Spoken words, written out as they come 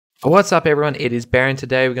What's up everyone, it is Baron.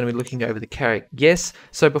 Today we're going to be looking over the Carrack. Yes,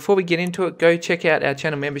 so before we get into it, go check out our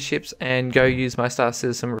channel memberships and go use my Star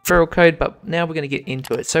Citizen Referral code, but now we're going to get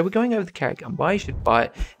into it. So we're going over the Carrack and why you should buy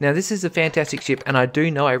it. Now this is a fantastic ship and I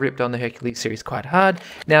do know I ripped on the Hercules series quite hard.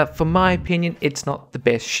 Now for my opinion, it's not the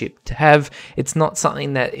best ship to have. It's not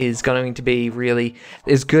something that is going to be really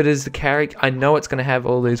as good as the Carrack. I know it's going to have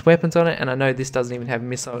all those weapons on it and I know this doesn't even have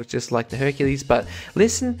missiles just like the Hercules, but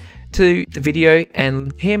listen to the video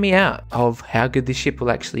and hear me out of how good this ship will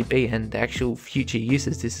actually be and the actual future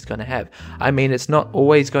uses this is going to have. I mean, it's not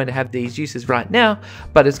always going to have these uses right now,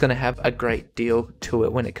 but it's going to have a great deal to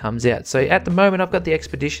it when it comes out. So at the moment I've got the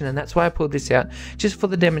Expedition and that's why I pulled this out just for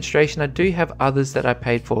the demonstration. I do have others that I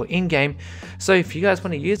paid for in-game, so if you guys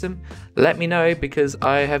want to use them, let me know because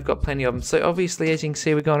I have got plenty of them. So obviously, as you can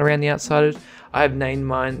see, we're going around the outside. I have named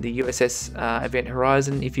mine the USS Event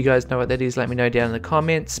Horizon. If you guys know what that is, let me know down in the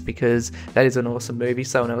comments because that is an awesome movie.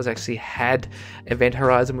 Someone else actually had Event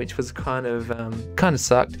Horizon, which was kind of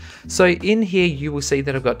sucked. So in here you will see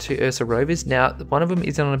that I've got two Ursa rovers. Now one of them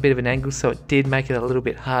is on a bit of an angle, so it did make it a little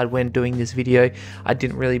bit hard when doing this video. I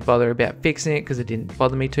didn't really bother about fixing it because it didn't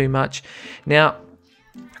bother me too much. Now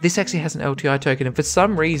this actually has an LTI token and for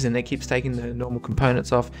some reason it keeps taking the normal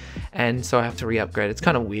components off and so I have to re-upgrade. It's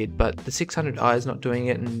kind of weird, but the 600i is not doing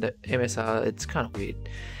it and the MSR, it's kind of weird.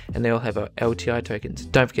 And they all have LTI tokens.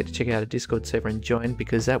 Don't forget to check out a Discord server and join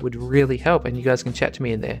because that would really help and you guys can chat to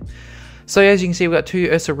me in there. So as you can see, we've got two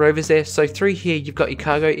Ursa rovers there. So through here, you've got your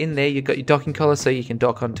cargo in there. You've got your docking collar, so you can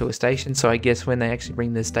dock onto a station. So I guess when they actually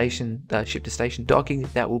bring the station, ship to station docking,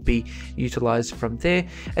 that will be utilized from there.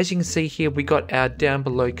 As you can see here, we got our down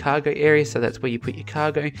below cargo area. So that's where you put your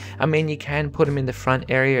cargo. I mean, you can put them in the front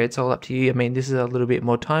area. It's all up to you. I mean, this is a little bit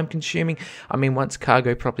more time consuming. I mean, once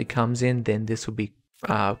cargo properly comes in, then this will be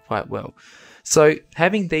quite well. So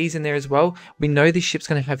having these in there as well, we know this ship's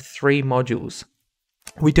going to have 3 modules.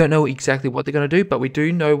 We don't know exactly what they're going to do, but we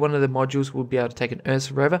do know one of the modules will be able to take an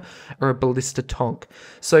Ursa rover or a ballista tonk.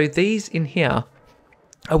 So these in here,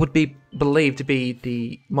 I would be believed to be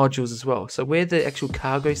the modules as well. So where the actual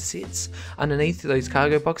cargo sits, underneath those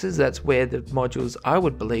cargo boxes, that's where the modules I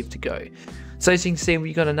would believe to go. So as you can see,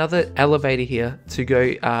 we've got another elevator here to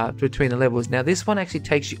go between the levels. Now this one actually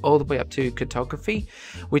takes you all the way up to cartography,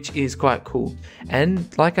 which is quite cool.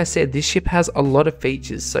 And like I said, this ship has a lot of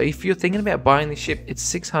features. So if you're thinking about buying this ship, it's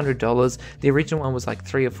 $600. The original one was like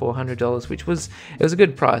 $300 or $400, which was a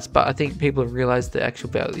good price. But I think people have realized the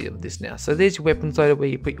actual value of this now. So there's your weapons loader where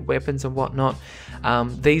you put your weapons and whatnot.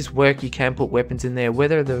 These work, you can put weapons in there.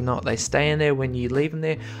 Whether or not they stay in there when you leave them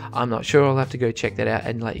there, I'm not sure. I'll have to go check that out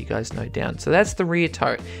and let you guys know down. So that's the rear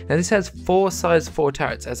turret. Now this has 4 size 4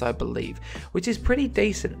 turrets as I believe, which is pretty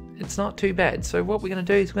decent. It's not too bad. So what we're going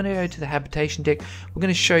to do is we're going to go to the habitation deck. We're going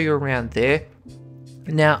to show you around there.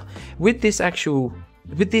 Now with this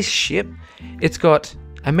ship, it's got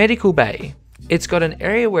a medical bay. It's got an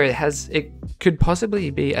area where it could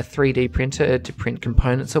possibly be a 3D printer to print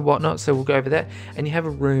components or whatnot, so we'll go over that. And you have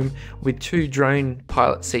a room with 2 drone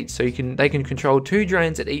pilot seats, so they can control 2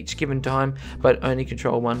 drones at each given time, but only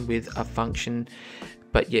control one with a function.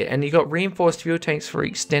 But yeah, and you got reinforced fuel tanks for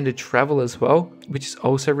extended travel as well, which is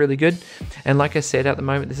also really good. And like I said, at the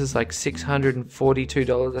moment this is like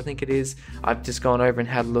 $642, I think it is. I've just gone over and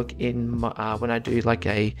had a look in my, when I do like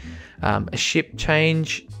a ship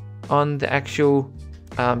change on the actual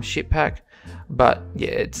ship pack. But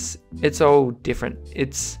yeah, it's all different.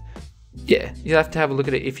 Yeah, you have to have a look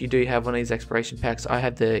at it if you do have one of these exploration packs. I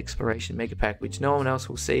have the exploration mega pack, which no one else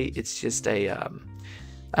will see. It's just a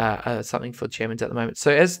something for chairmans at the moment.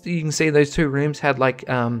 So as you can see, those 2 rooms had like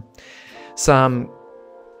some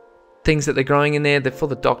things that they're growing in there. They're for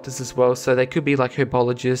the doctors as well, so they could be like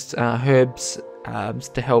herbologists, herbs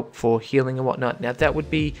to help for healing and whatnot. Now that would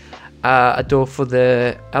be a door for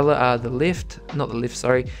the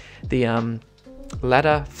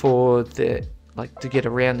ladder for the to get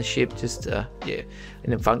around the ship, just yeah,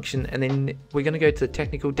 in a function. And then we're going to go to the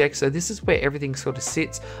technical deck. So this is where everything sort of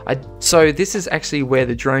sits. So this is actually where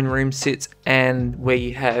the drone room sits and where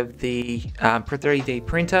you have the 3D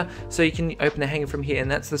printer, so you can open the hangar from here, and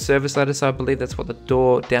that's the service ladder. So I believe that's what the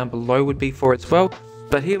door down below would be for as well.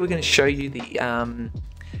 But here we're going to show you the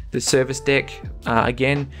service deck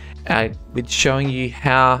again, with showing you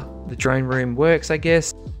how the drone room works, I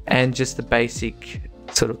guess, and just the basic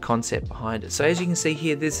sort of concept behind it. So as you can see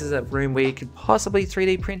here, this is a room where you could possibly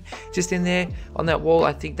 3D print just in there on that wall.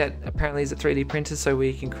 I think that apparently is a 3D printer, so where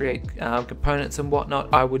you can create components and whatnot.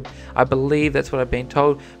 I believe that's what I've been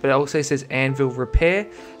told, but it also says Anvil Repair,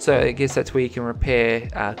 so I guess that's where you can repair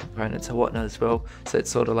components and whatnot as well. So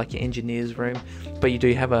it's sort of like your engineer's room, but you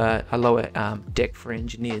do have a lower deck for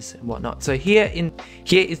engineers and whatnot. So here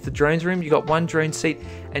is the drones room. You got one drone seat,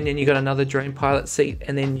 and then you got another drone pilot seat,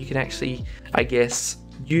 and then you can actually, I guess,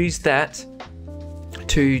 use that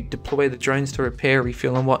to deploy the drones to repair,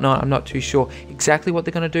 refuel and whatnot. I'm not too sure exactly what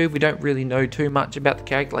they're going to do. We don't really know too much about the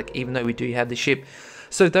character, like, even though we do have the ship.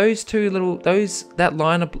 So those that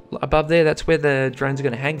line above there, that's where the drones are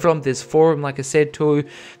going to hang from. There's 4 of them, like I said. The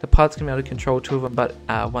pilot's going to be able to control 2 of them, but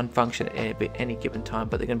one function at any given time,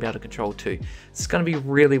 but they're going to be able to control 2. It's going to be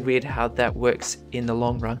really weird how that works in the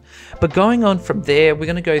long run. But going on from there, we're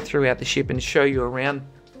going to go throughout the ship and show you around.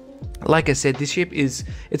 Like I said, this ship it's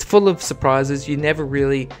full of surprises. You never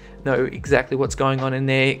really know exactly what's going on in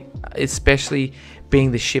there, especially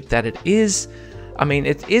being the ship that it is. I mean,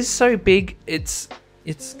 it is so big,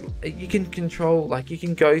 you can control, like, you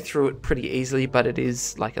can go through it pretty easily, but it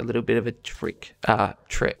is like a little bit of a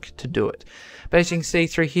trek to do it. But as you can see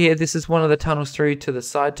through here, this is one of the tunnels through to the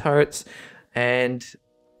side turrets, and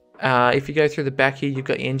if you go through the back here, you've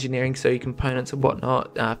got your engineering, so your components and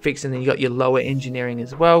whatnot fixed, and then you got your lower engineering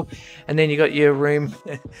as well, and then you got your room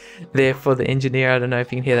there for the engineer. I don't know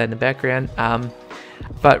if you can hear that in the background,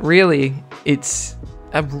 but really it's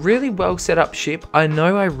a really well set up ship. I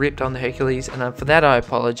know I ripped on the Hercules, and for that I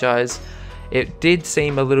apologize. It did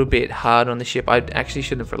seem a little bit hard on the ship. I actually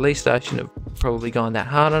shouldn't have released it. I shouldn't have probably gone that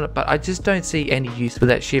hard on it, but I just don't see any use for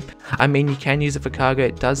that ship. I mean, you can use it for cargo.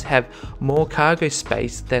 It does have more cargo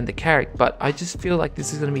space than the Carrack, but I just feel like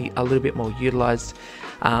this is going to be a little bit more utilized.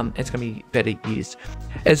 It's going to be better used.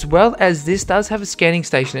 As well as this does have a scanning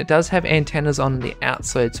station. It does have antennas on the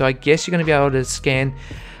outside, so I guess you're going to be able to scan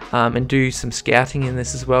and do some scouting in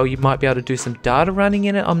this as well. You might be able to do some data running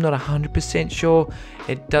in it. I'm not 100% sure.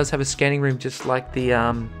 It does have a scanning room just like the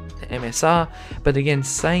MSR, but again,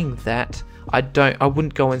 saying that, I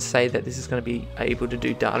wouldn't go and say that this is going to be able to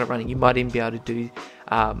do data running. You might even be able to do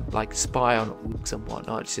like spy on orcs and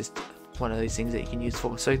whatnot. It's just one of those things that you can use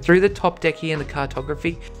for. So through the top deck here in the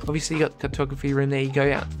cartography, obviously you got the cartography room there. You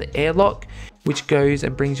go out to the airlock, which goes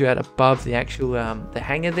and brings you out above the actual the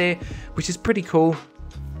hangar there, which is pretty cool,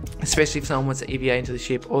 especially if someone wants to EVA into the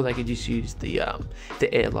ship, or they could just use the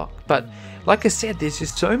airlock. But like I said, there's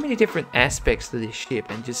just so many different aspects to this ship,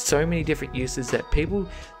 and just so many different uses that people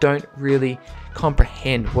don't really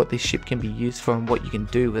comprehend what this ship can be used for and what you can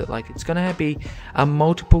do with it. Like, it's going to be a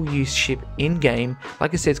multiple use ship in game.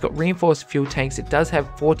 Like I said, it's got reinforced fuel tanks. It does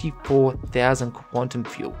have 44,000 quantum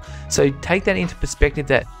fuel, so take that into perspective,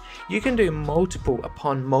 that you can do multiple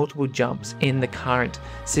upon multiple jumps in the current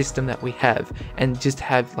system that we have, and just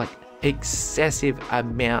have like excessive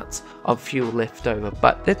amounts of fuel left over.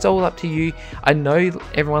 But that's all up to you. I know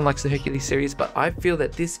everyone likes the Hercules series, but I feel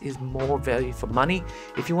that this is more value for money.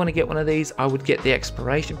 If you want to get one of these, I would get the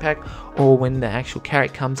exploration pack, or when the actual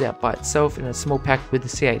Carrack comes out by itself in a small pack with the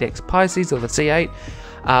C8X Pisces or the C8,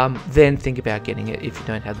 then think about getting it if you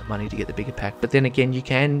don't have the money to get the bigger pack. But then again, you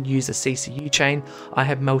can use a CCU chain. I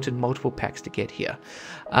have melted multiple packs to get here.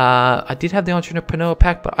 I did have the Entrepreneur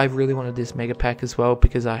pack, but I really wanted this mega pack as well,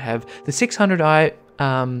 because I have the 600i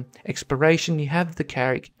Exploration, you have the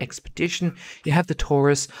Carrack Expedition, you have the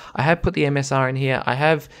Taurus. I have put the MSR in here. I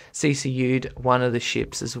have CCU'd one of the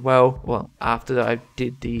ships as well after I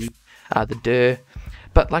did the DUR.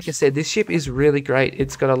 But like I said, this ship is really great.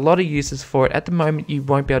 It's got a lot of uses for it. At the moment, you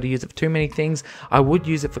won't be able to use it for too many things. I would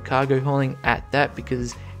use it for cargo hauling at that,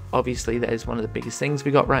 because obviously that is one of the biggest things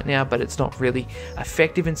we got right now, but it's not really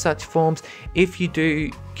effective in such forms. If you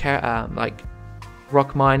do like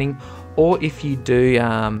rock mining, or if you do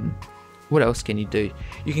what else can you do?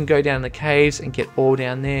 You can go down the caves and get ore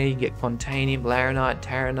down there. You can get Quantanium, Laranite,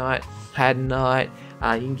 Taranite, Hadanite.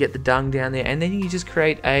 You can get the dung down there, and then you just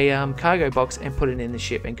create a cargo box and put it in the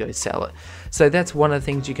ship and go sell it. So that's one of the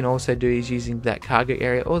things you can also do, is using that cargo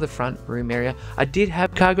area or the front room area. I did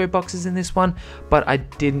have cargo boxes in this one, but I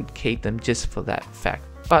didn't keep them just for that fact.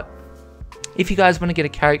 But if you guys want to get a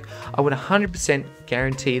Carrack, I would 100%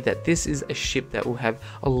 guarantee that this is a ship that will have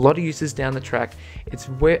a lot of uses down the track. It's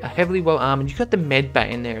heavily well armored. You've got the med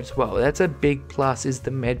bay in there as well. That's a big plus, is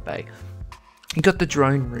the med bay. You've got the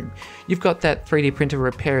drone room, you've got that 3D printer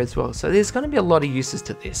repair as well, so there's going to be a lot of uses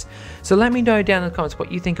to this. So let me know down in the comments what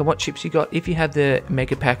you think and what ships you got, if you have the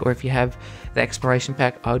mega pack or if you have the exploration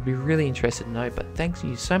pack. I would be really interested to know. But thanks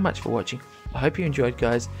you so much for watching. I hope you enjoyed,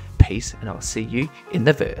 guys. Peace, and I'll see you in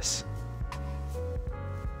the verse.